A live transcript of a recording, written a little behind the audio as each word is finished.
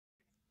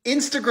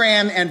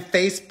Instagram and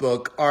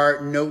Facebook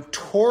are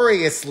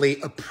notoriously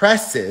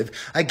oppressive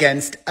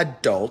against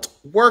adult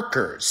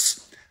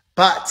workers.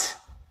 But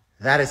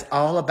that is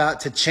all about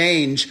to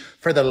change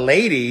for the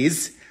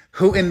ladies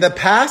who in the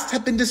past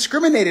have been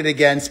discriminated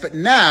against, but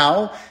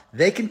now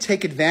they can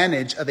take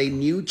advantage of a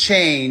new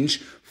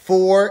change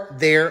for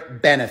their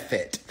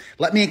benefit.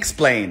 Let me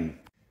explain.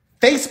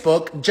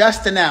 Facebook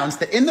just announced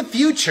that in the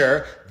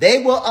future,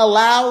 they will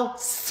allow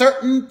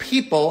certain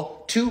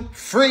people to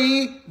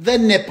free the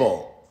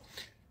nipple.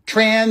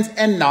 Trans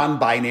and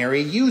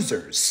non-binary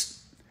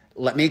users.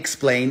 Let me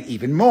explain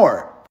even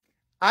more.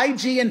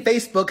 IG and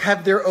Facebook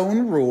have their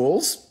own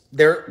rules,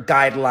 their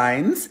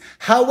guidelines.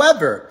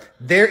 However,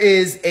 there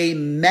is a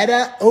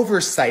Meta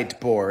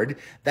Oversight Board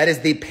that is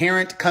the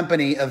parent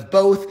company of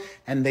both,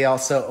 and they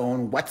also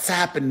own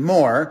WhatsApp and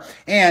more.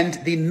 And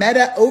the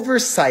Meta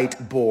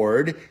Oversight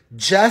Board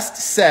just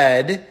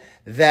said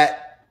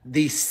that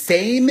the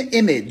same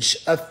image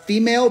of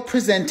female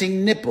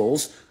presenting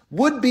nipples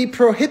would be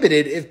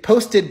prohibited if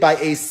posted by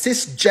a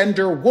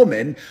cisgender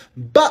woman,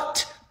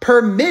 but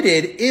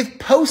permitted if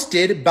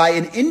posted by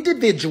an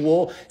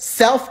individual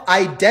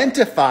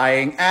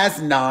self-identifying as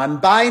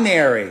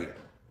non-binary.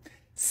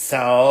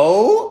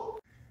 So,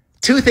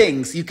 two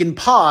things. You can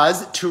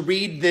pause to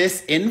read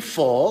this in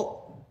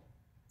full.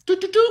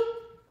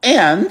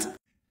 And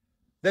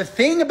the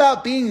thing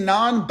about being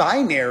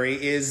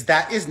non-binary is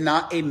that is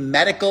not a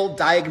medical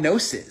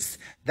diagnosis.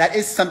 That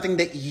is something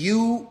that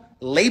you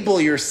label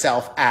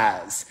yourself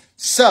as.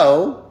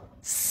 So,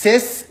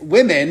 cis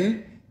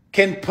women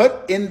can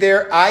put in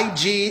their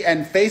IG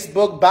and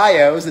Facebook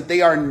bios that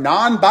they are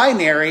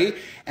non-binary,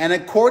 and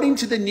according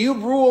to the new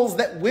rules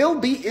that will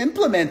be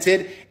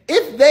implemented,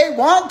 if they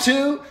want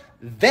to,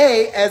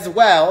 they as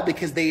well,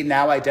 because they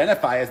now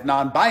identify as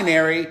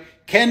non-binary,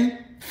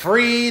 can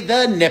free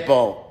the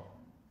nipple.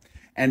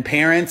 And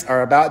parents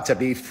are about to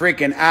be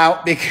freaking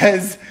out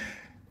because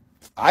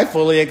I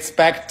fully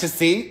expect to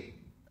see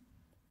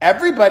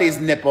everybody's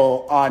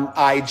nipple on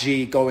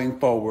IG going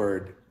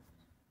forward.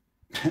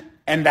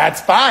 And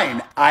that's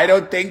fine. I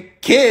don't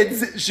think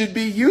kids should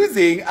be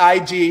using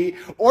IG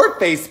or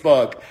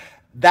Facebook.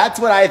 That's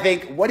what I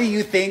think. What do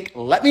you think?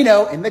 Let me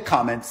know in the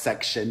comments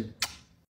section.